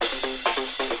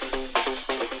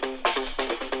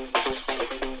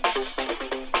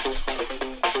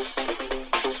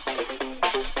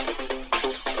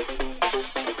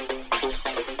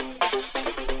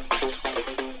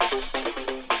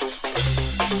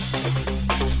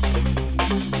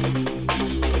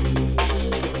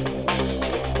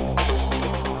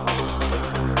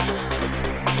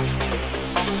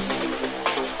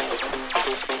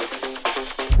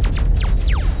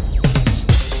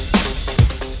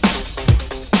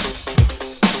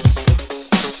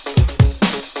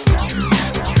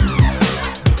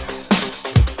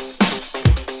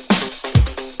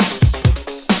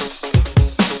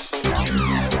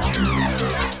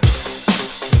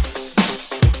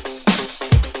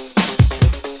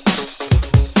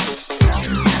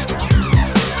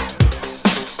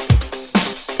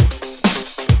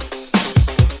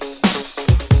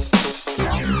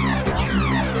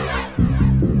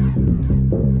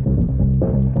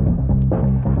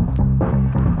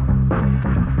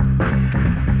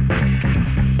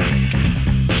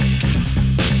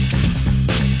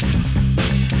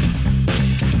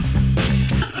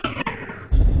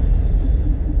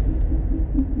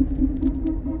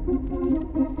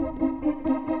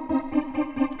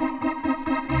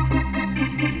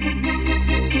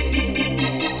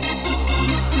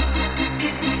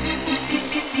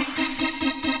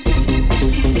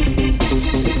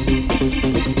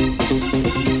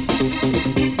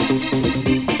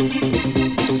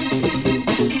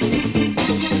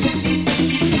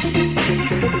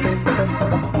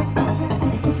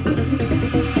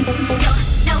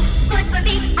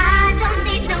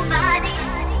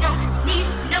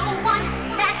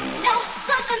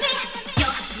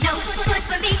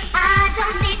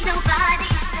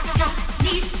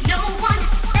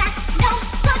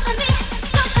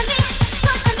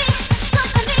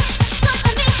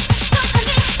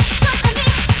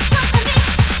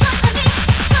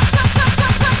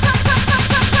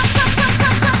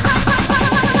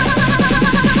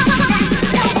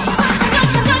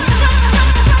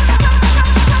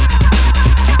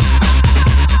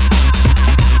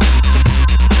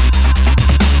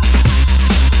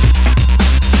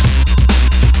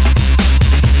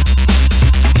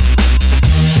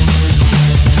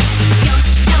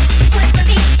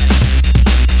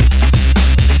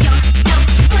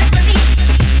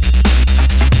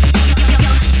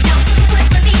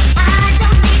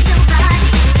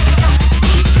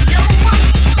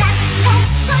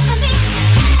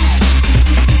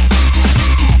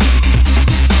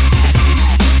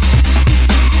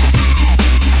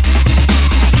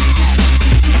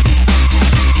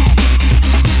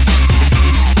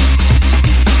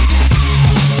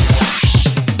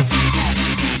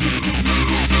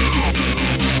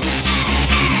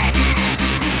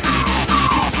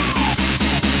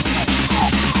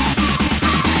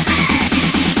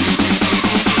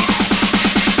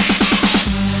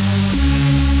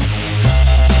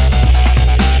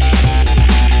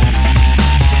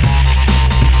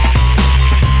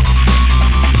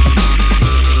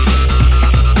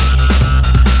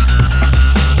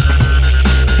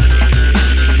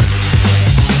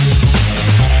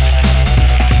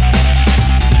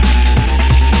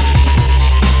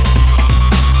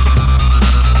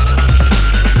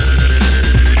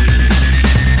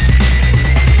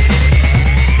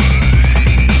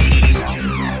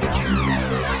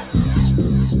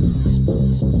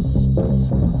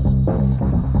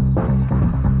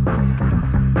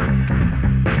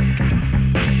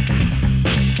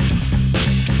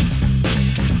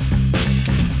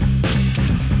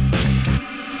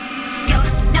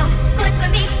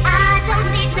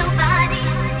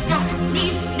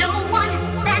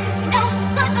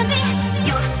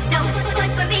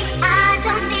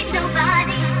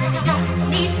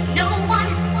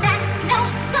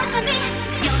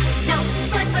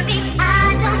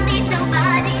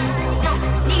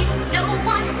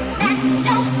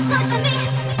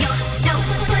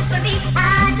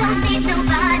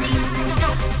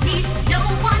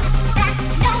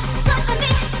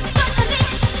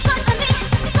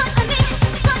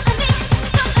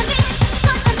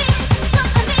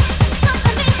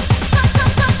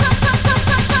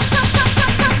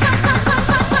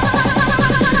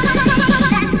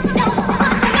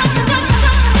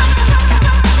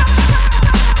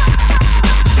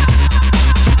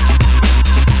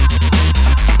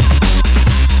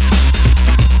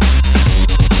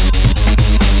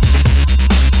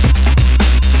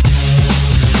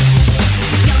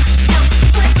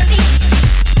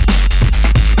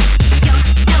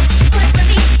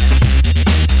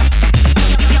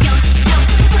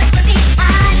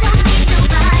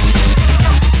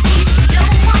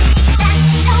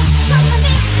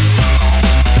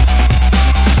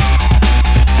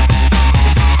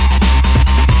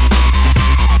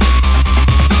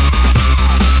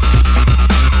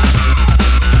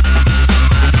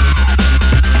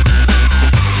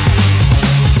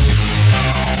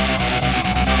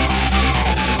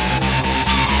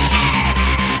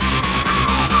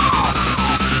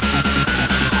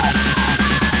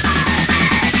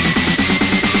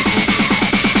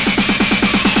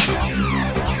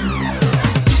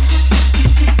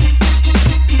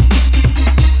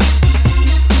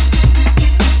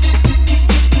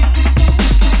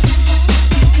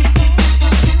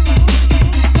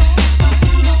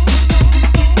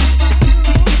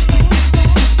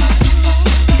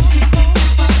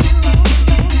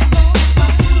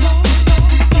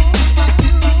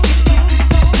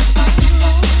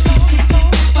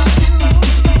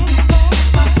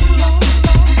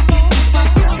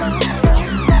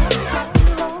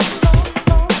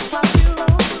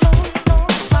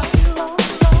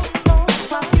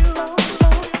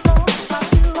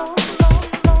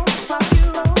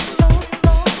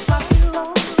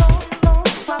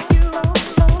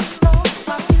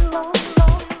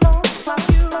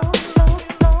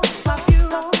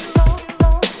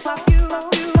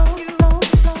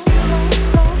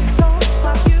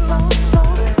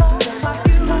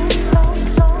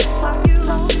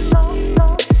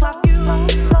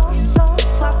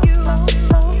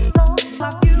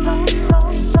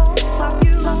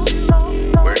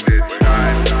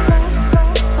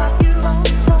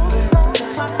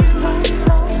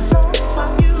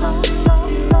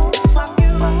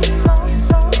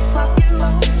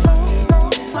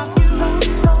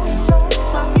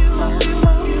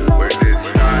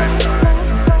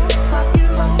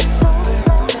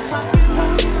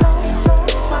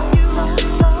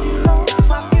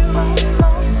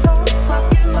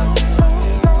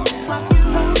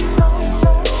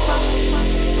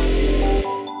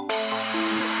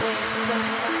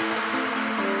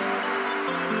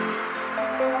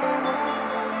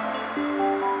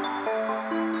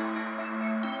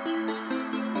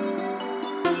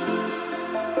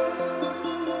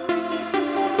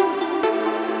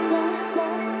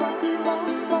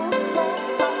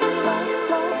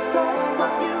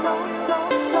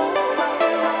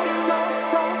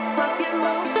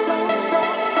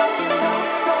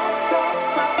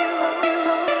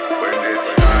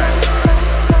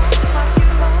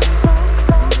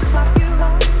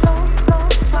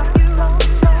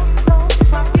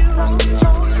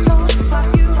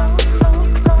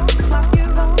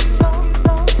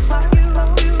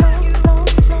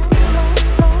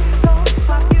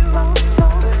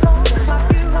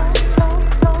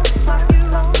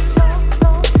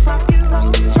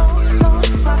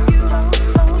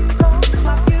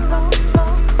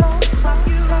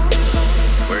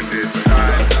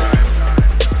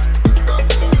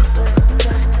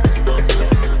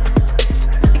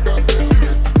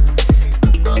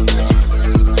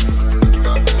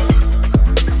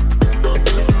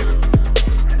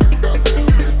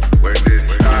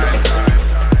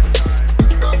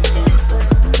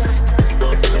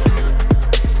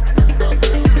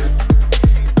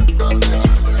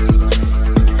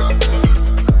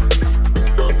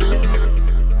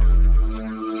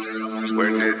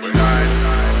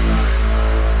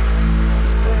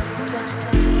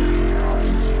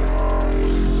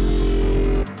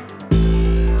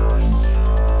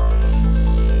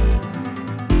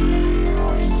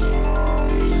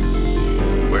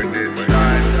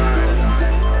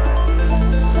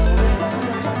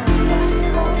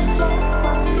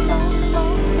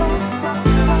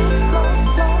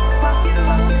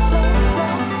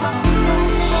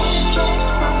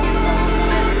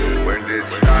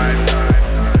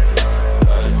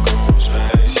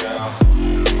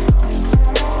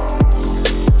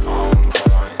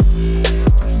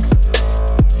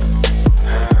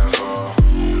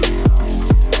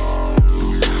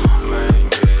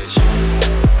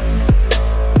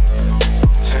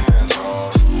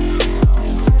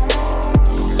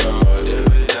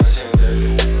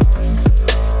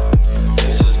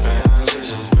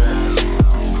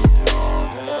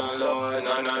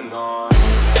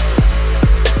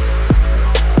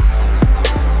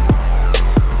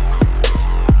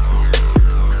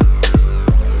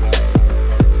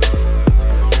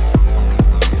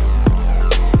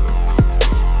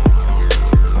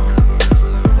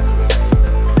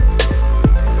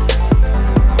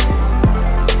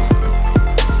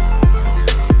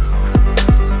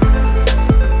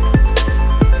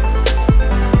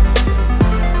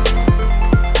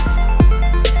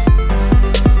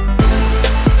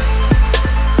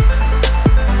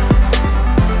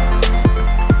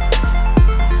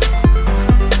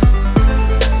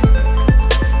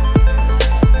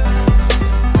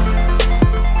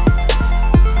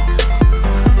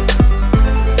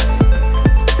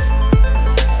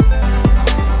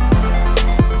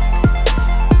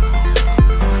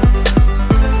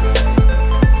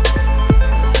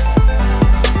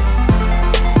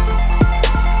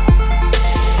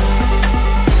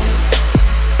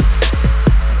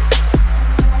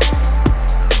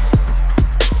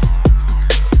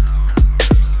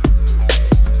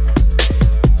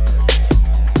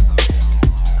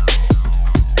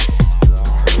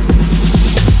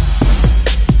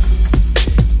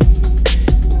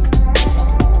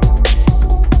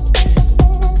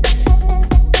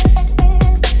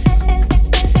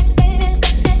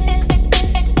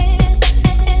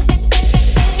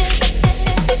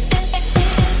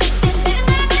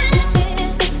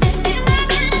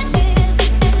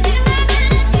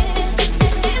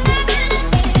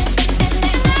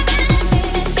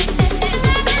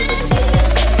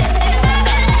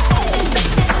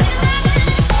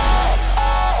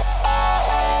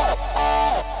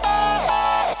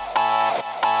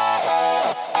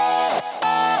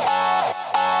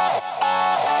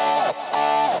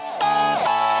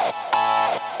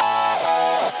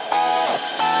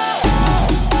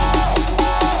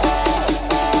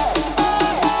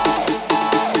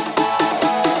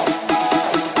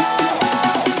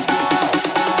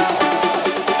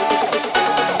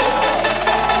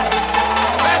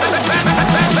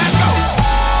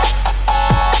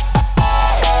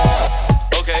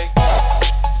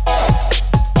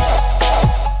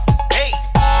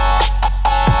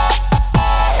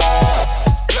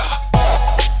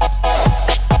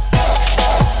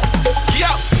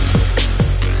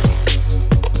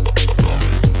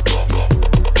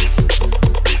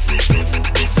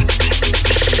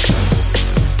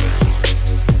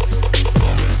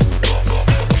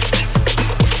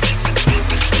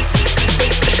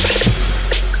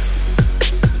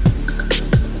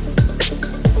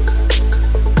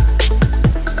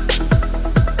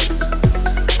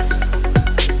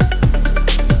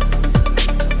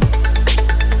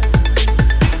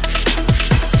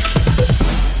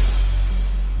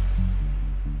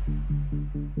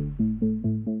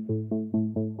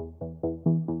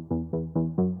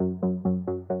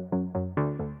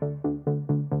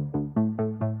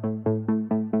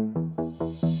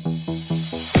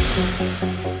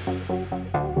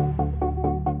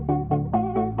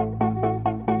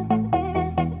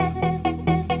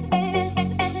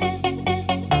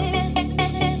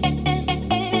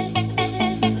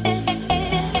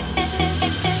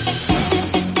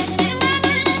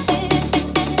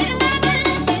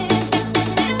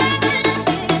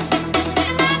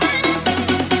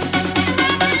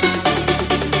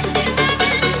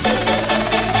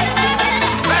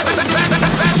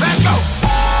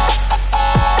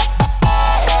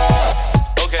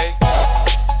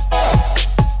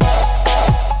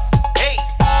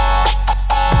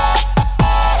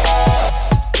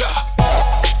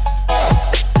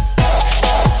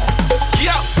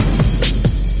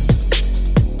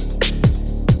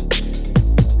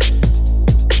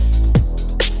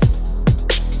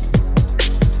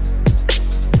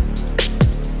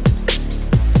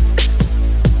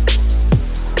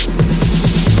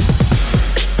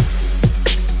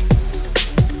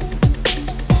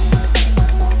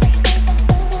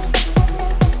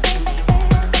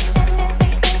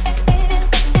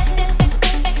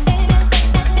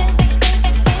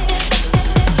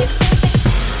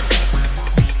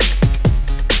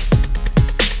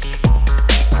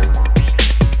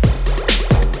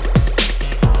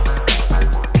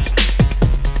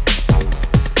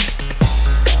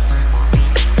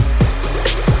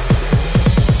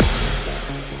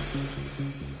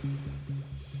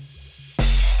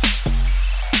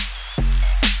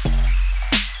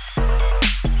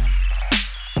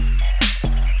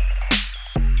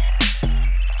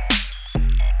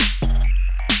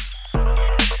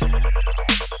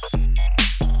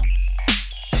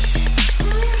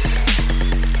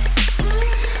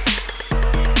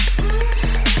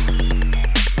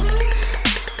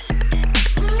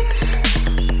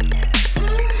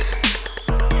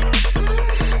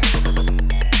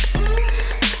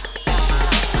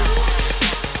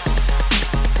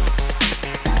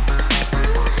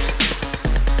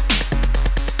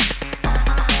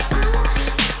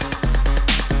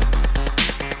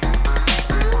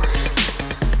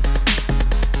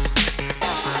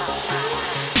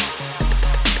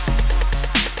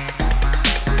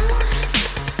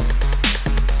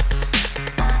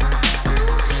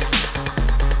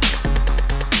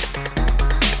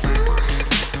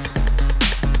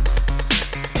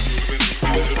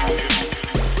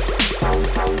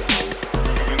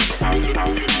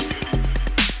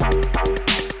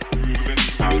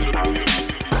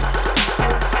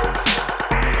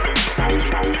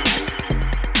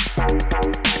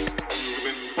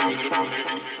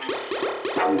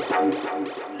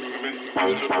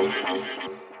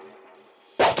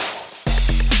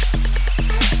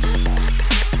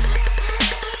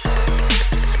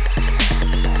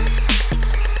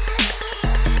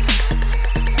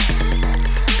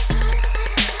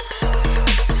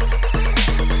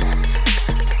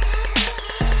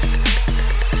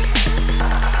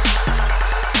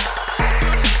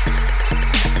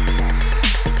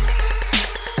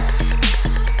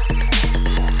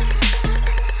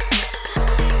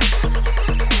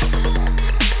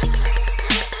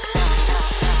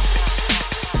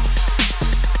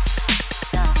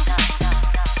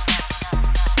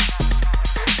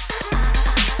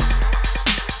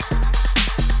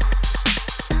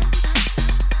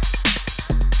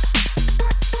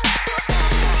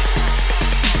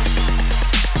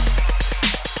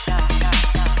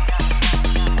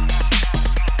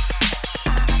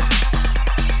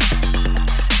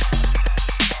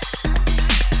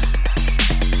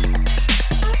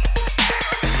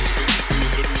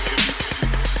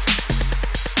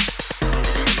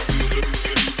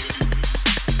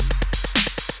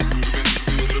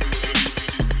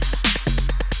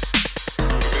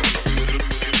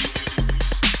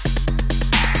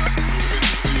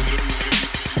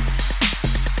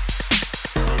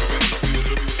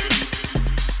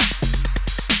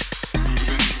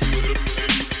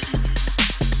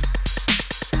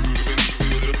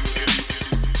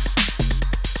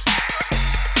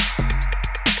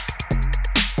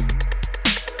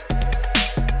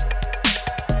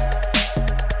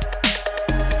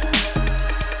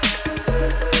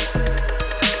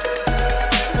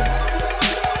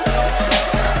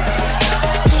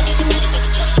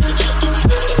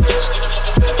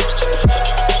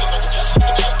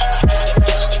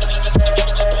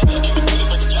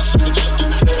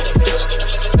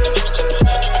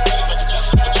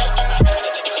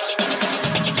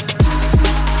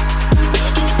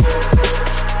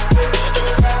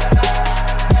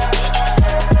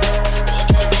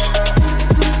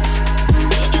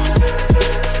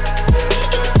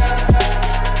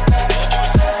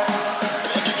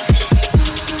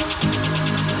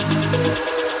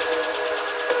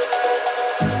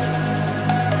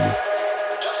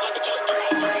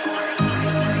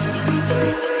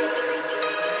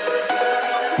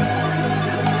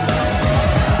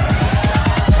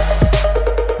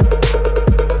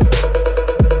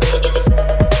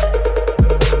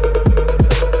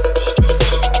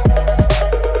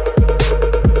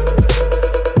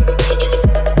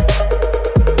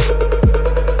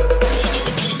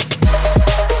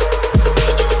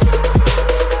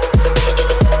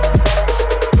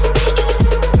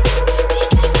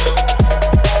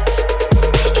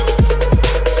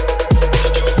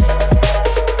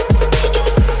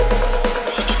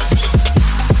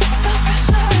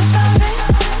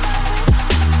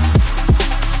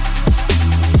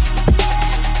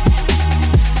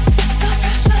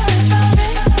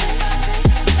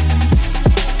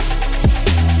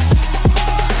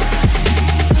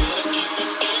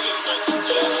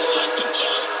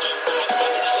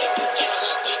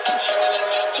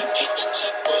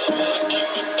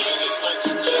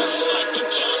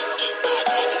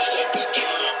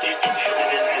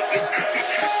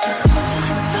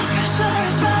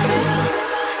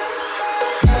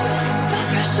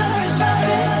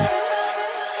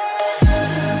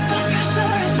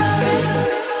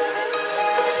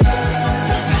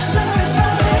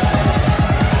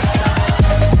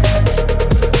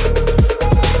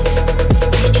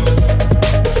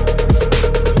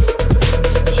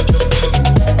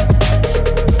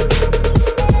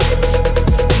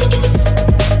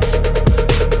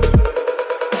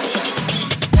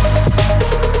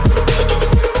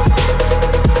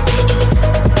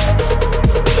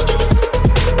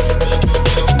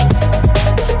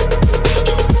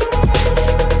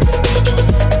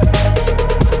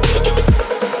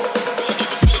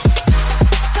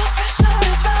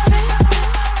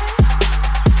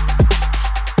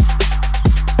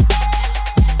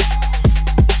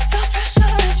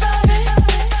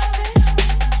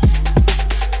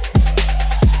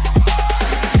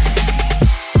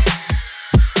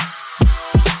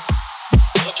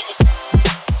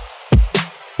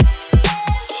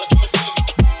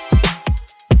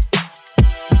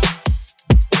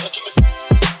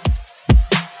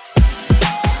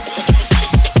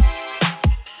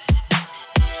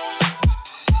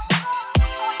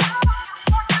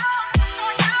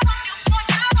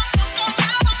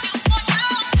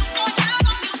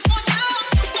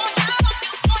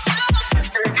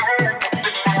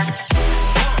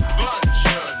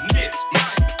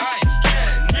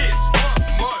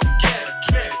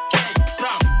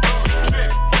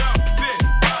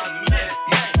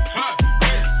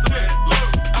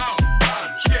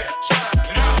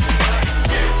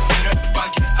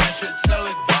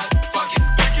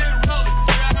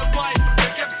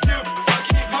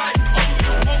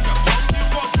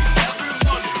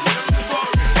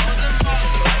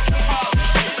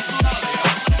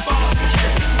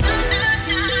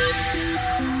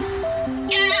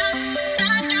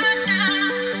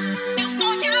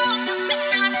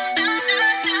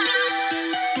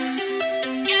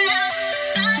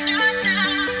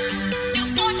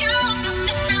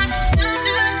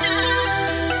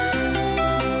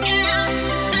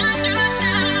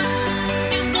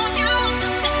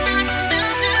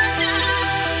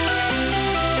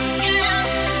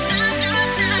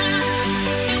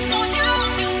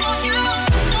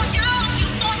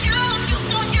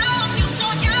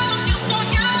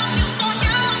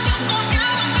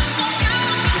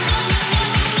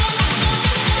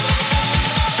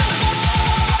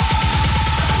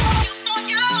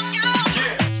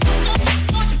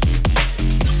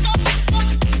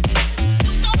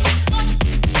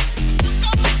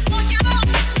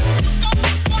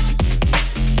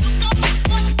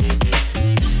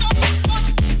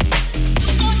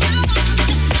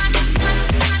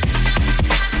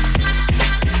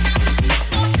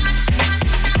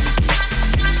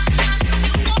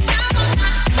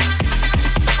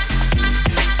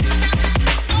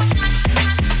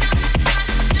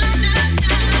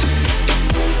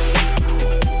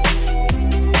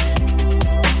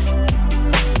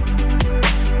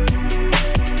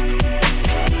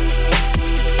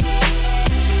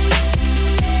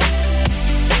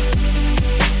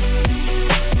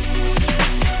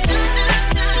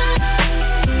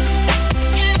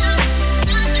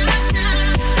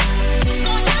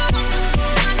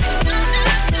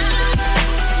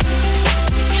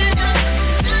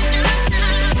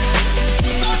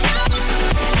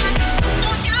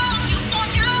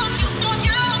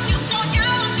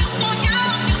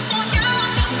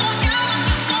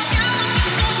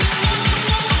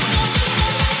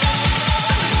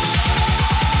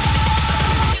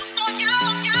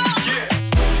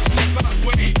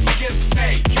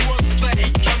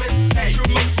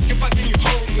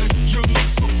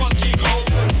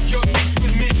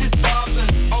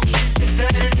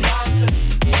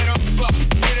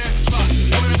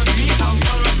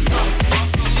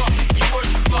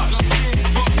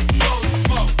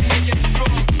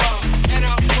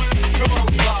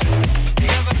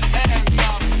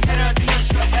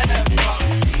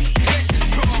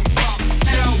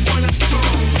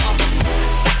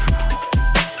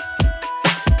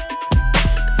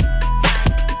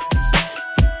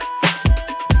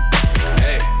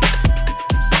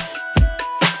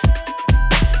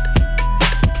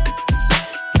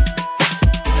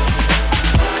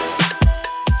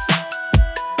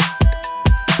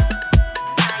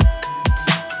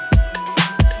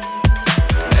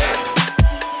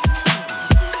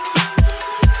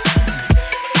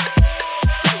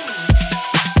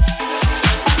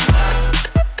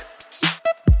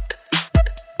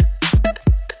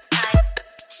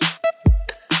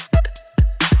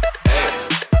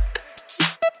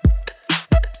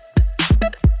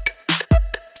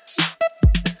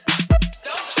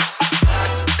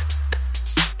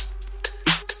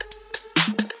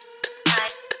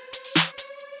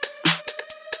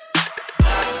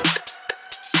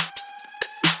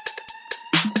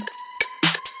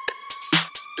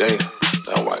damn,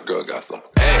 that white girl got some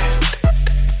ass.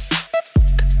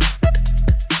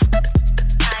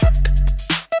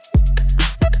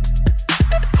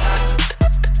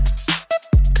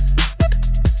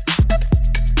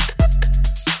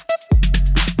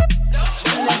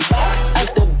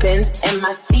 And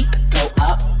my feet go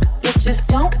up. Bitches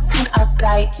don't come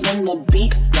outside when the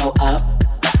beats go up.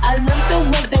 But I love the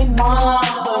way they mob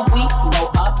when we blow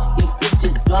up. These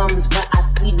bitches bums, when I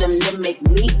see them, they make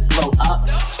me blow up.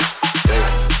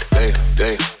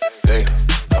 Damn,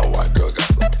 that white girl got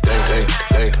some.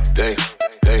 Damn,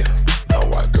 that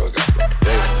white girl got some.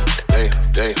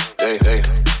 Damn,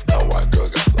 that white girl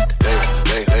got some. Damn,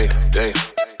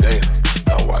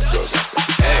 that white girl got some.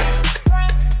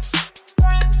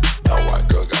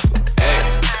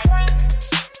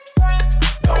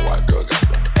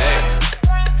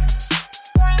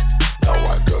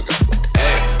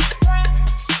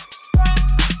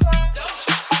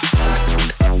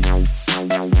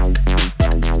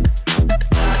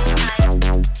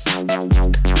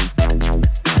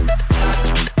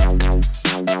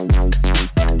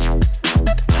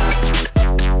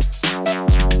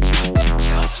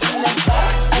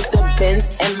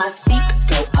 And my feet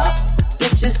go up.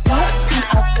 Bitches don't come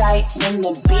outside when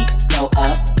the beats go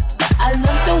up. But I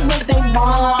love the way they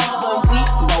mob when we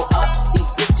blow up.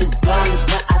 These bitches bums,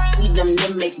 when I see them,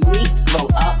 they make me blow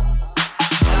up.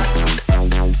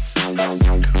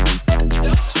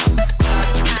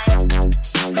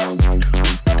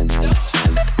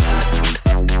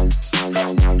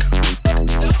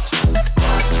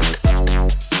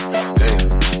 Damn,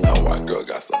 that white girl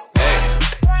got some.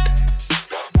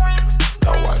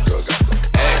 That white girl got some.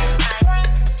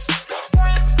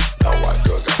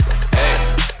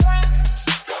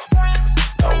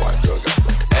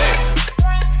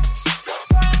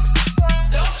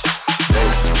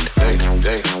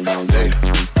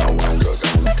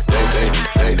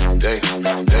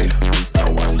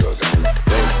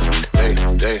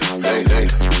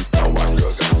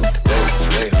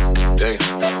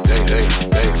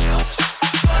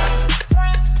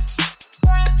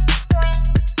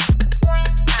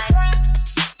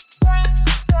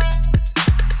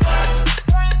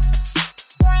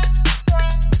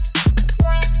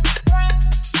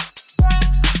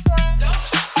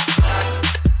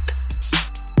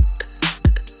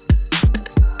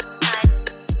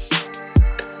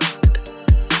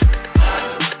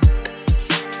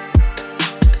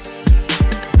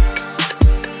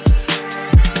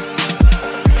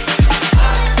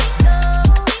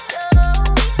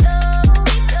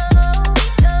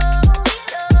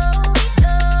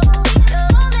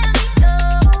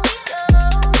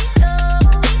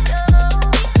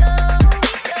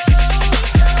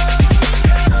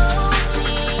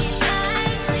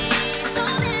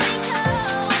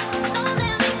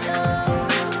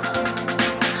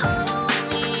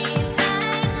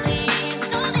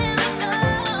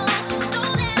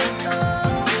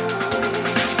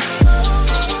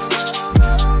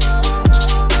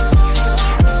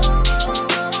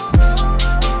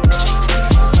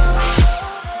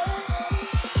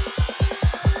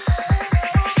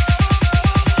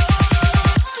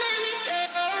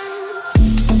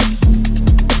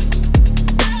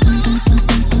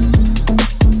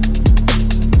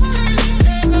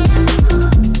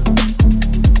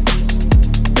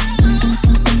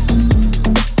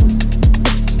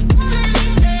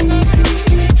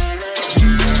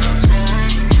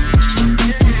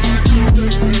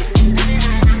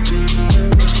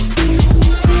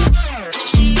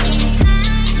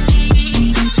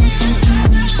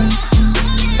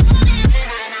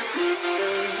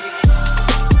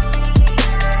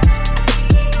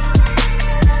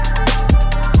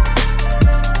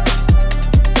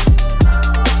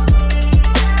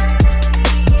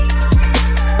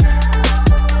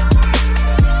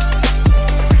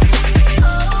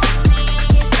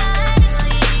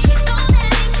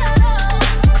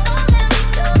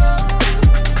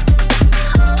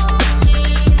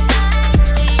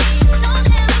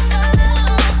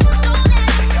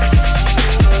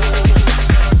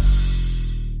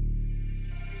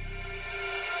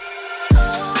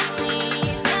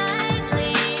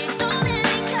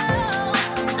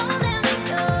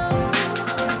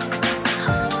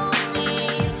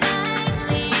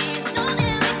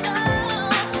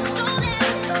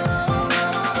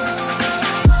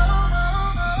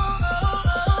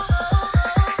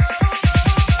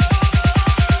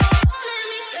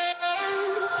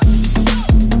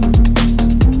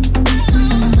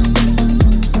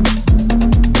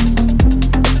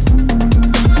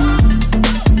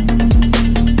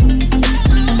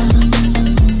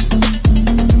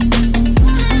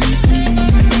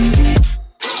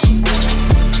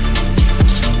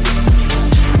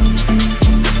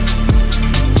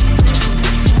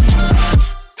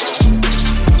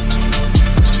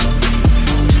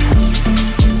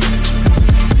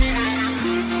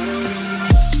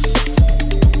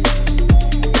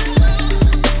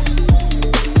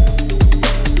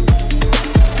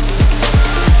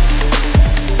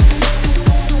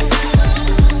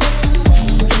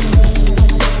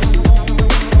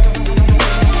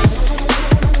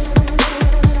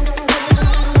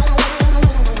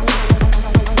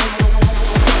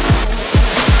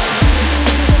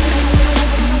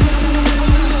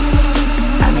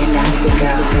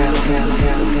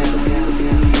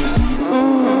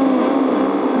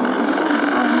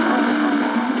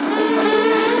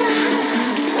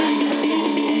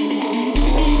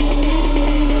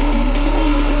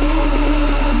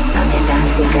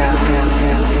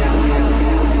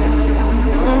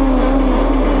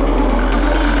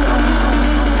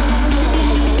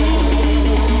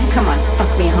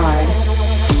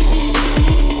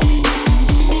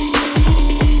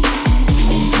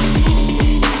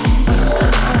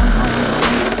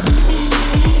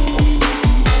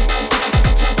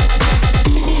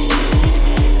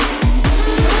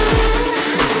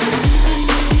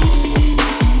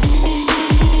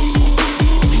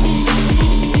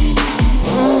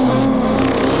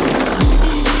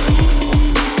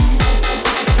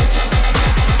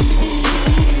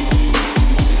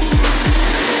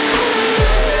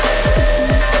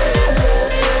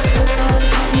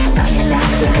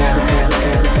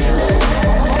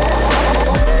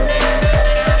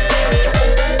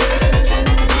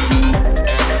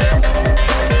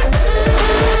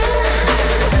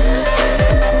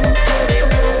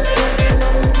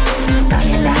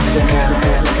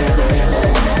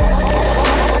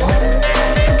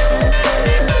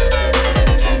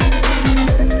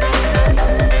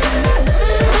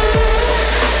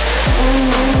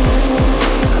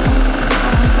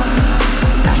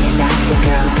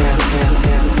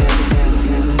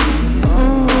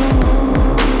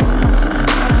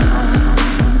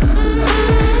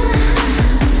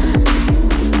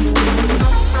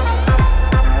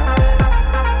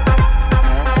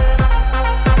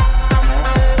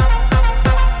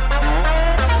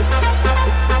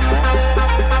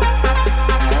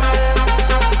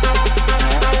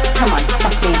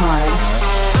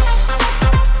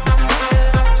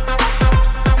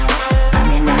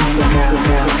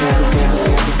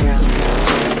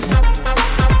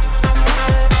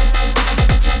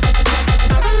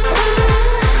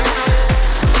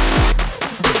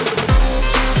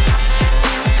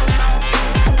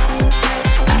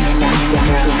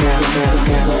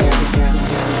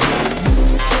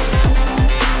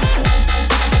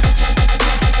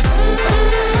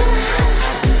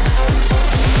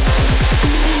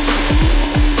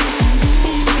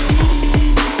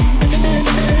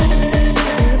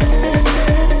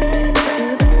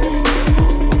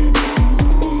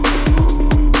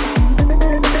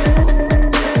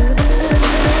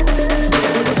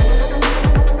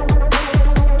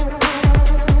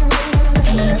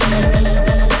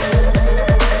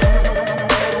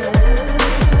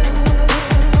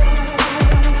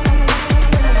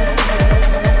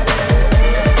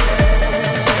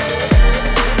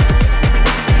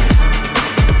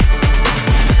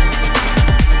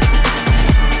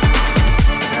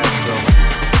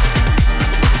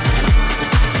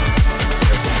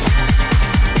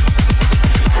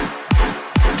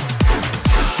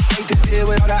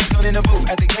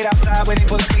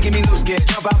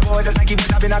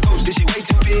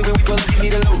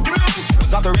 loop.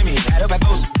 Was off the Remy, had up at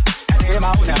Boost. Had to hit my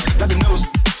old town, got the news.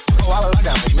 4-hour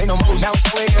lockdown, we made no moves. Now it's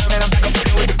 4 a.m. and I'm back up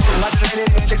with the booze. I just let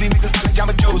it in, chase me mixes, poppin'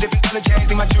 Jamba Joe's. If you color chains,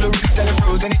 see my jewelry selling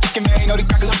fruits. Any chicken man, know the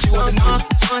crackers, what you want to know.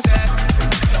 Someone said,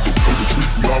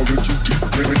 y'all way too deep,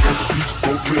 baby,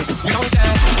 don't play. Someone said,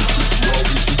 y'all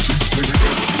way too deep, baby.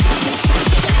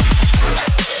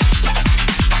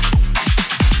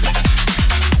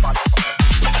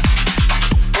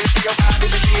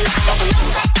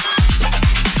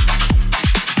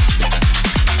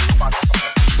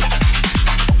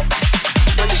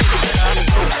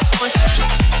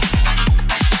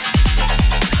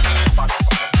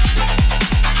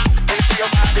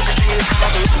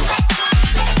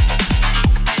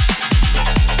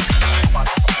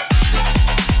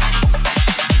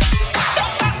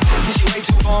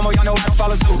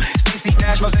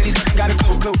 Most of these girls ain't got a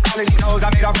clue. All of these hoes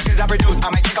I made off records I produce. I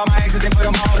might take all my exes and put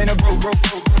them all in a group.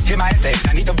 Hit my essays,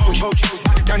 I need the booch. About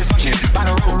to turn this function, find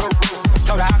a room.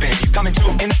 Told her I've been, you coming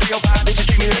too. In the 305, bitches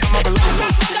treat me like I'm Uncle Luke.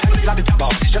 It's like the top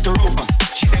off, it's just a roof.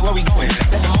 She said, where we going? I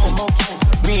said the moon.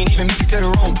 We ain't even make it to the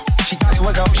room. She thought it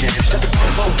was the ocean, it's just a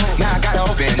boom. Now I gotta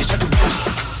open, it's just a boost.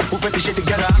 Who put this shit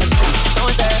together, I'm a dude.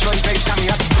 Someone said, show your face, got me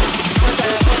out the blue. Someone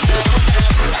said,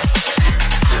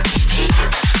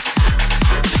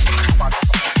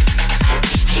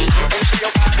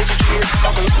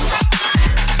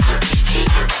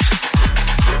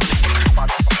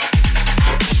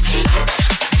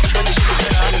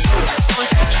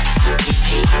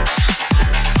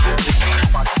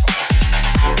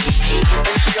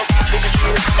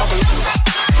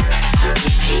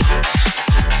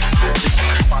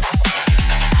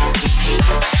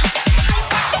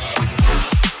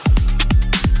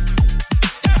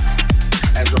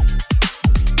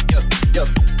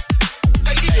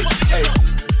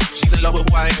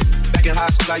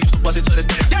 I used to bust it to the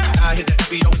dance. Now I hit that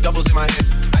FBO doubles in my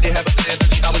hands. I didn't have a cent,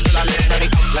 I was till I land. Had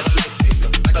me up like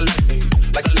a light,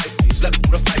 like a light. Slept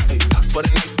through the fight, knocked for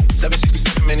the night.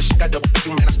 767 man, this shit got double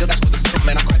you, man. I still got supposed to settle,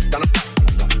 man. I cracked down the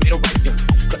block. Made a right, yeah.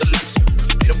 Cut the lights, yeah.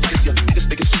 Made a price, yeah. Niggas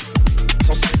think it's sweet.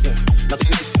 It's on sight, yeah. Nothing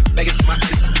nice, yeah. Vegas in my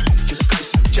eyes, yeah. Jesus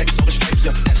Christ, yeah. Checks over stripes,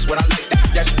 yeah. That's what I like,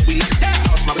 that's what we like.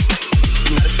 Lost my respect.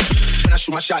 You know the bet. When I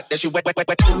shoot my shot, that shit wet.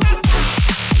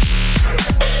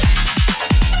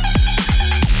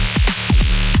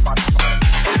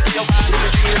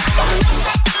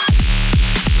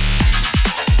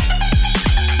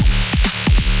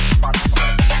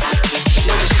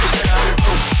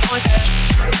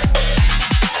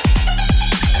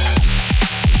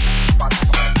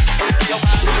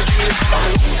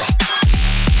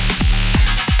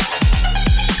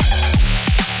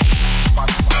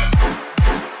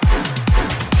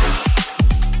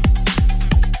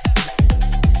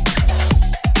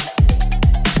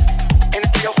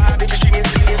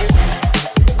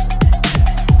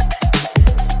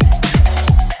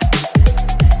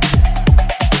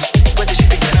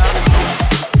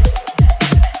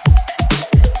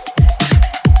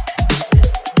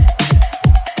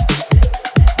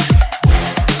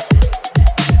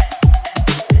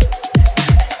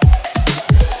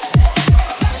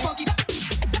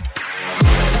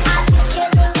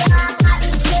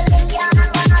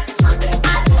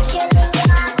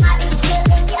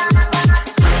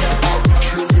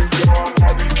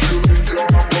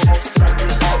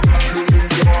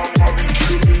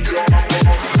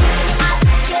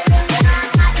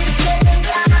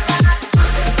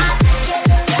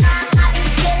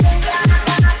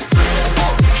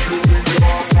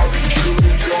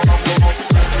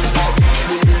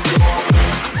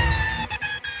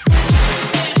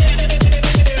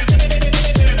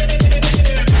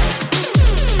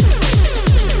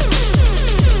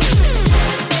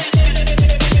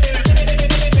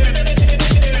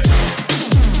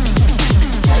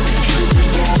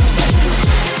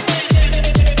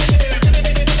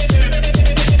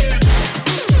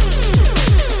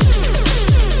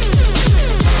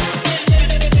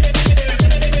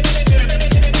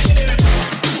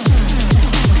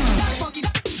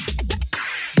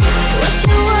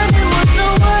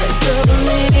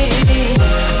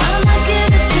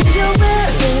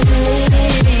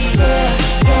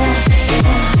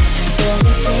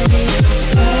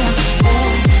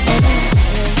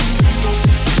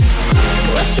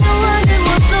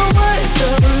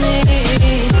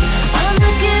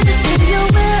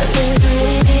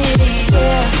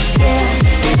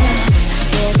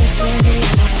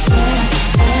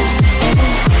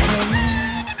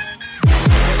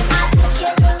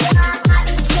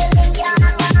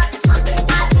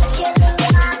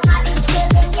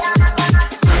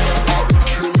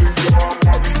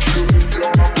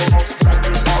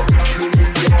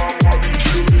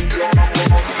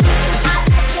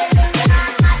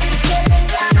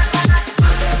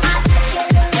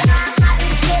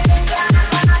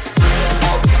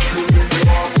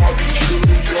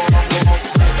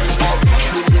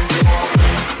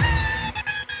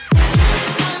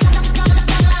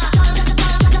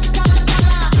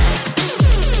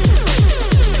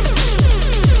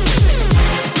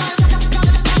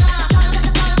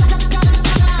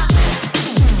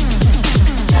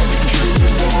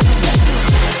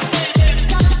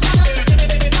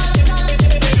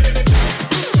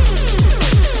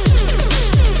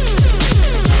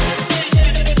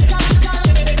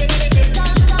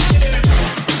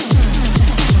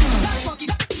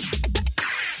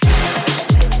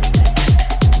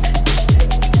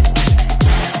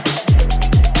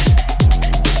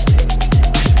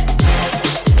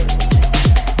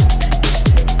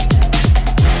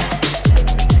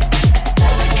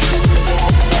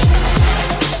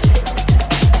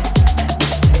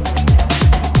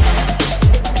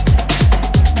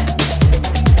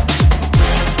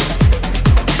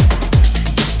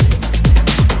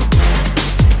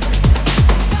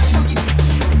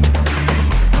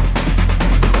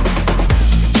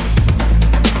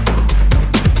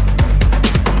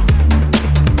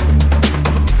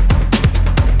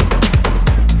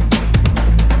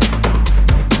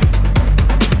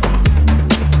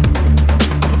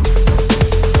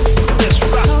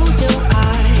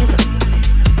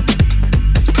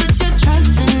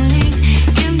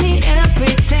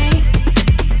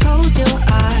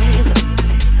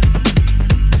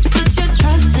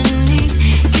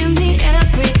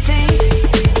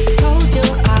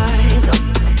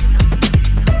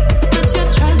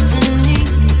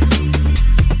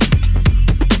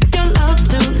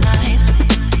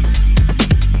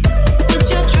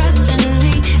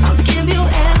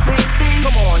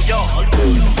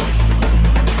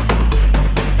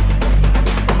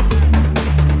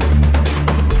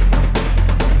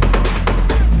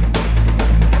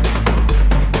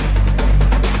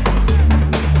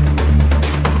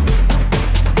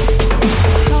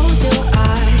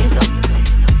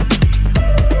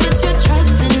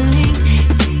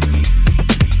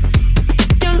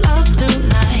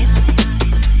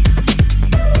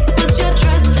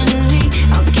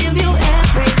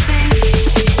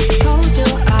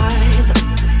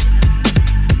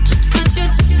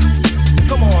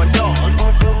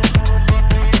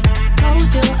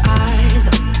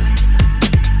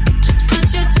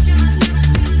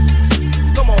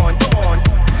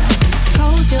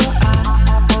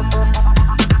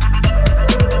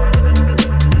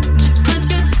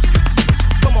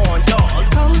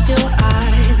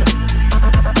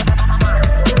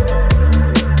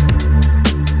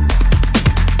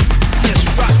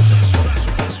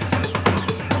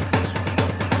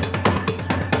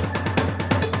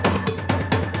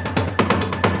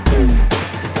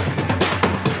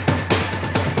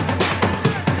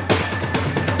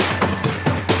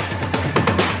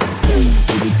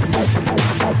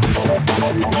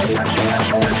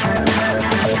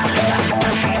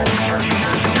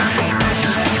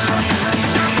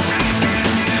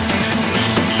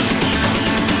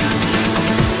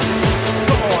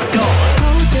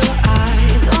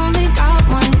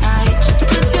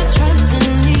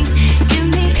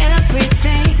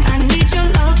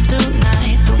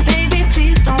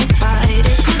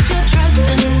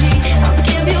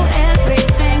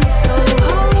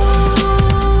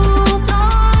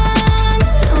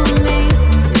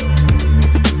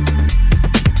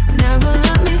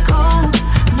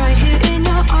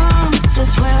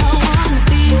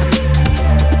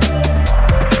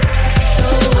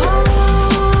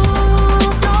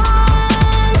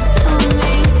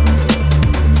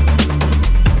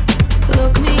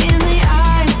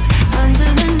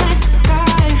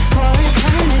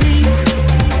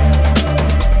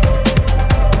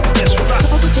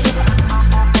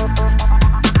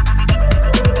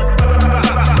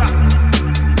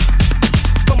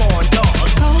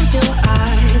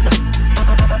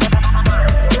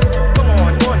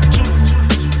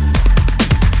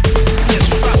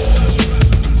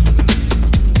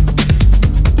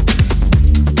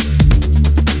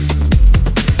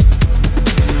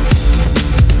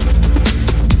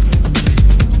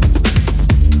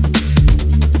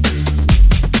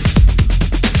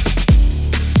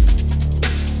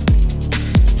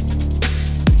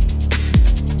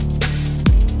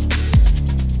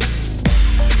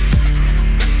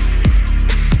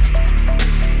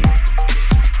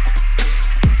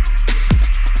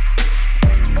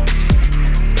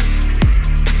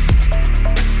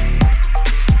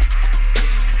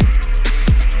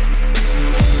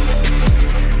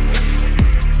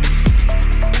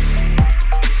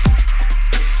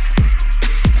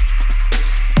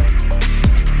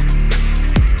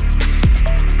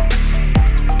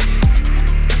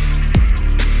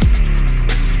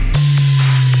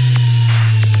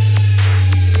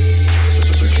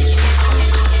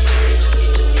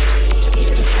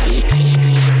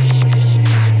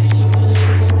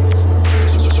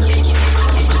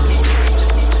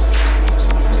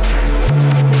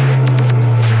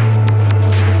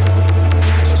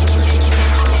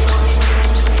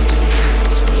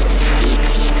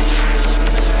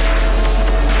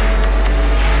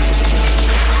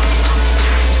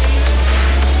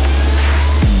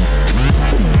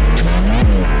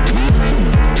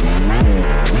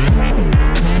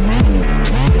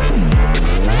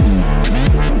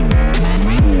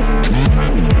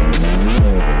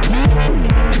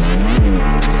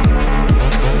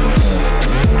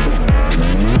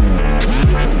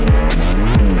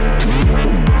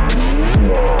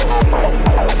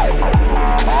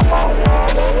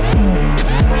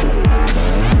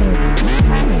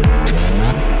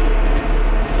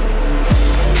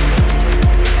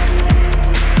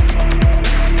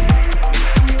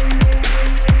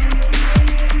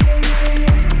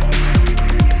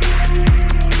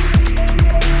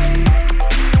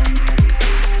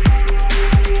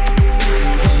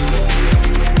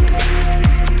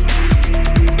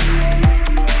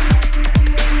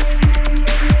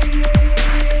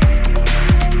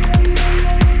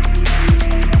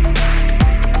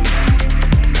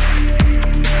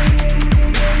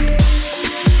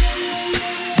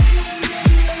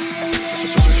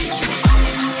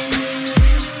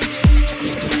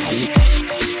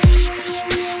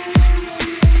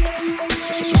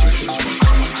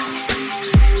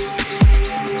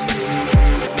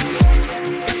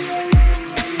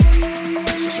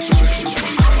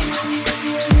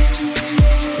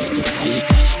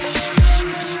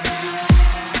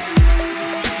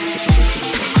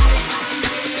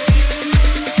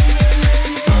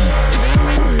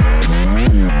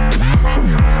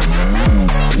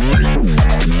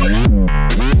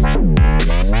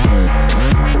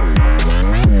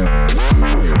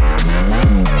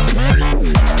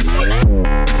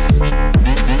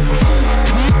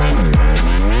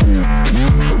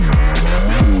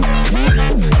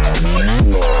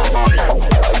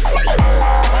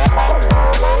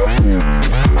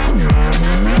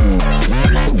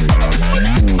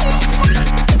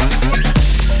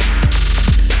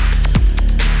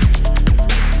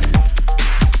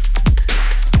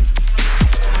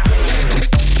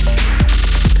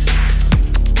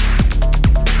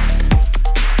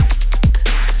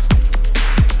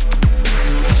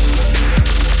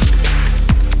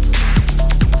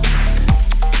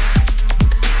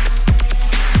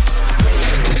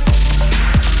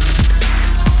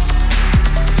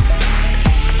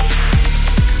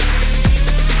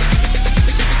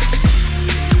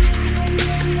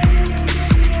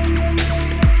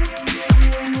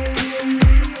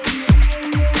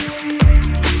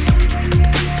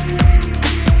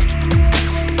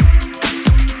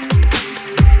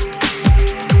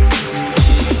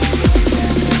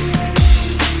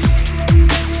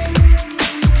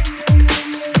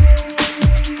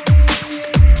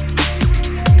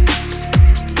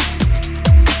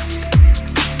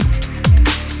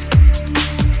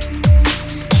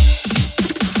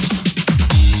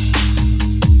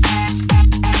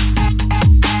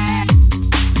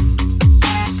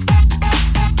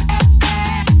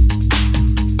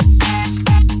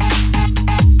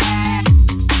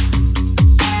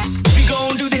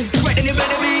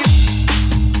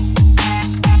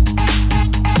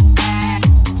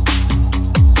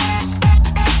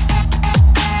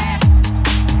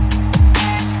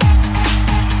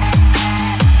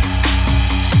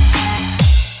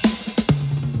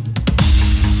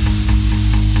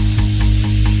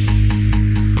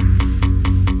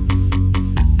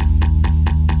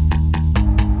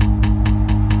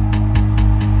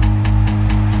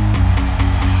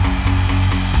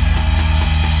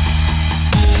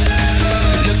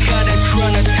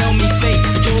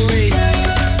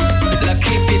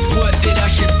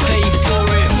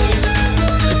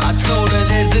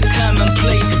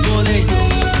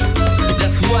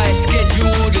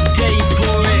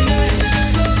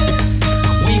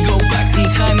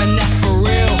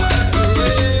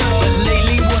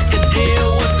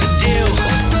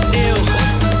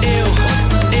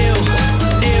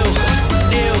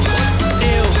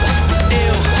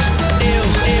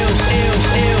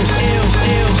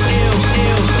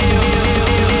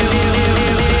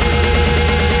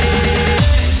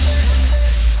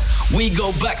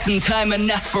 some time and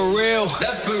that's for real.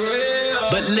 That's for real.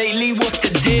 But lately, what's the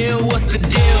deal? What's the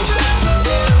deal?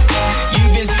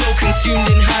 You've been so consumed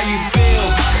in how you feel.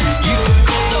 You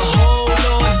forgot the whole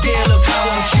ordeal of how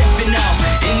I'm chefing out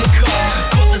in the car.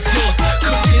 Got the sauce,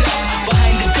 cooked it up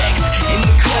behind the decks in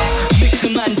the club. Mixer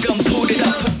man done pulled it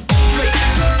up straight.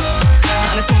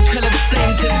 And I don't tell her the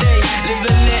same today.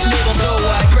 Live and let live, although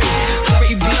I break.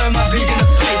 Already blur my vision of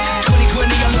fate.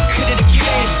 2020, I look at it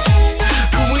again.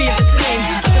 Cause we are the same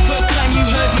as the first time you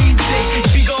heard me say,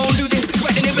 if you gon' do this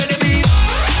right, then it better be.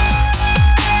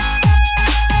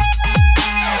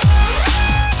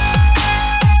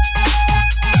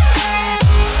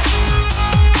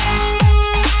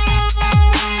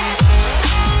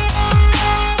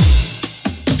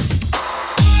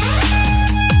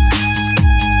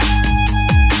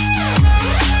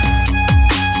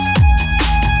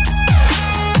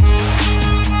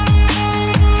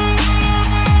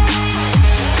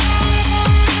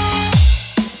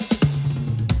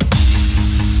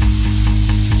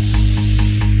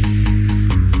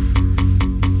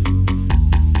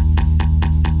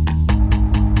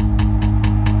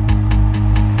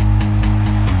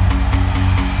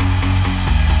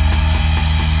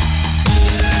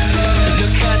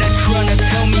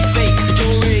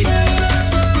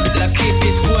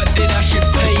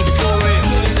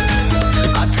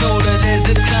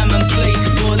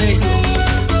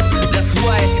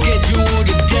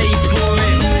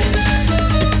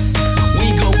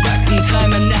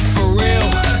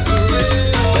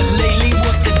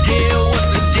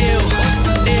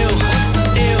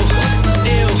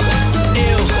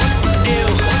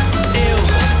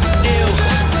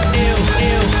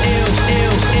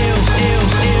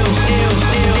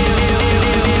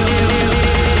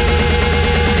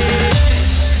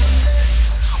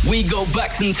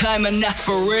 Some time and that's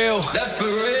for real. That's for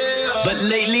real. But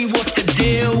lately, what's the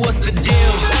deal? What's the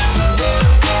deal?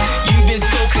 You've been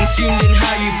so consumed in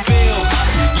how you feel.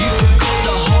 You forgot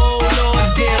the whole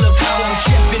ordeal of how I'm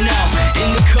chefing out in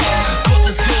the car. Got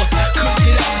the sauce, cooked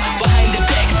it up behind the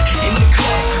decks in the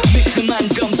club. Mixer man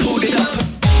done pulled it up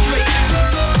straight.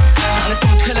 And I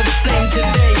don't tell her the same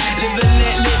today. Live and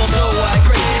let live, although I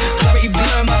break. Already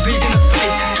blur my vision of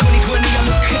fate. 2020, I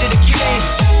look at it again.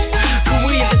 Cause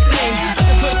we are the same.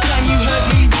 You heard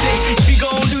me say, if you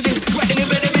gon' do this right, then it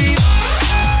better be.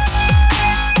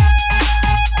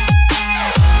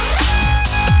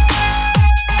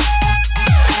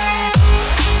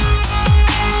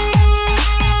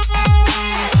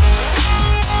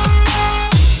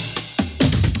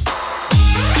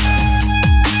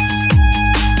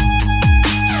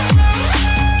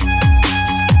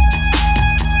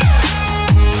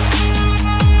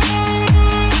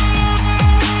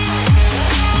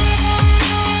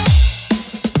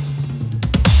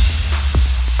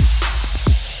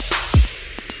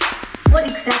 What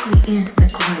exactly is the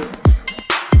groove?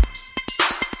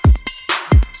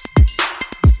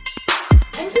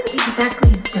 Can you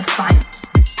exactly define it?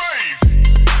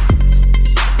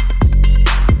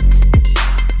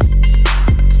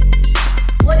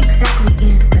 What exactly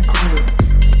is the groove?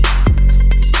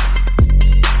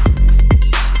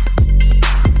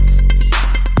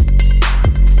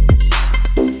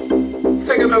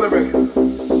 Take another record.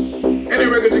 Any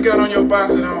record you got on your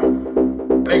box at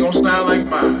home, they gon' sound like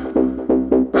mine.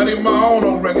 Not even my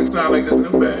own record sound like this new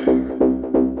bag.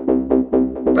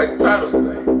 Like the title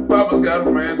say, Papa's got a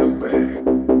brand new bag.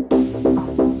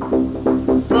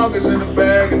 Funk is in the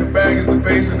bag, and the bag is the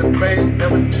bass, and the bass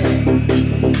never change.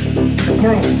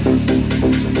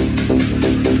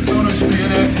 Soon as you hear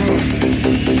that groove,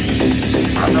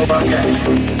 I know I got it.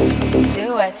 Do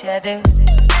what you do.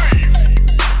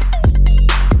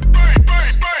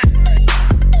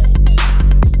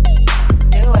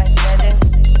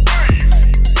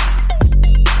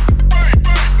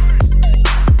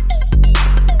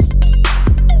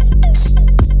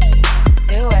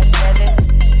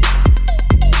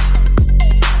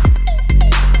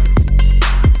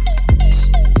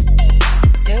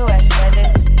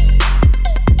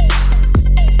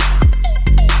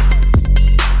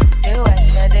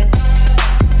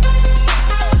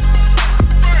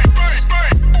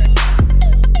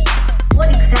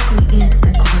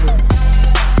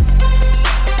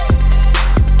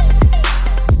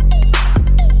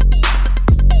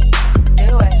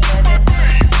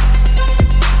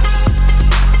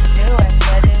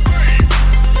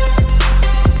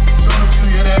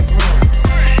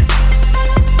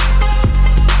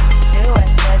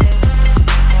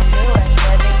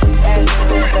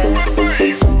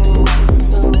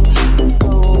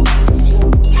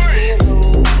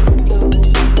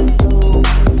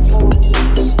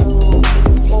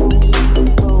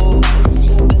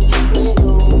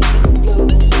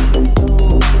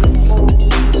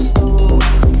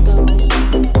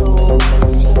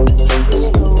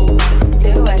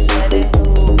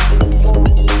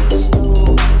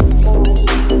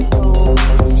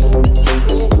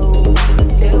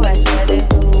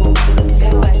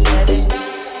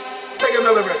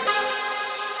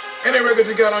 Any record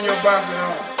you got on your box at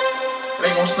home, it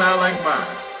ain't gonna sound like mine.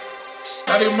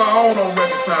 Not even my own old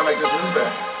record sound like this new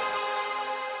bag.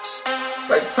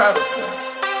 Like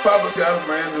TRIPLESTAX. Papa got a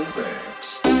brand new bag.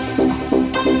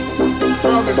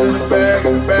 Trunk is in the bag,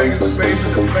 and the bag is the bass,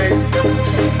 and the bass is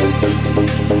the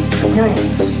machine.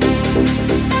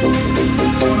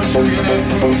 Soon as you get that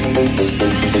groove,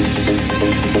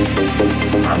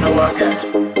 I know I got you.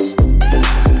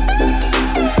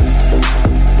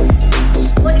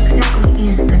 What exactly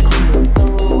is the groove?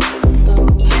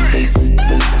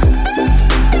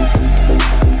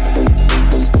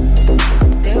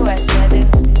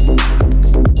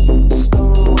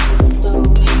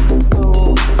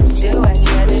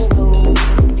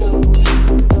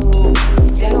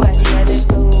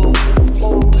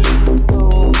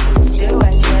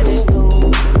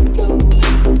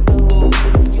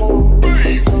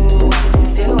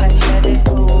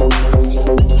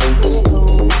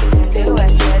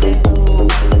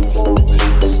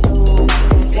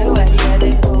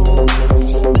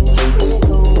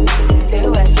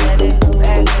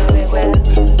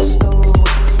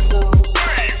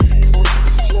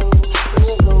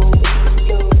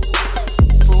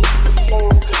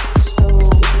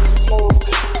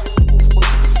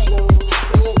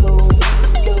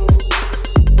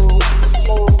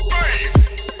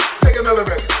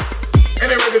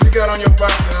 Any record you got on your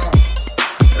box at home,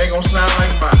 it ain't gonna sound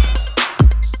like mine.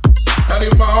 Not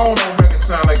even my own old record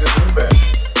sound like this new bag.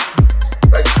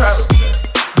 Like TRIPLESTAX.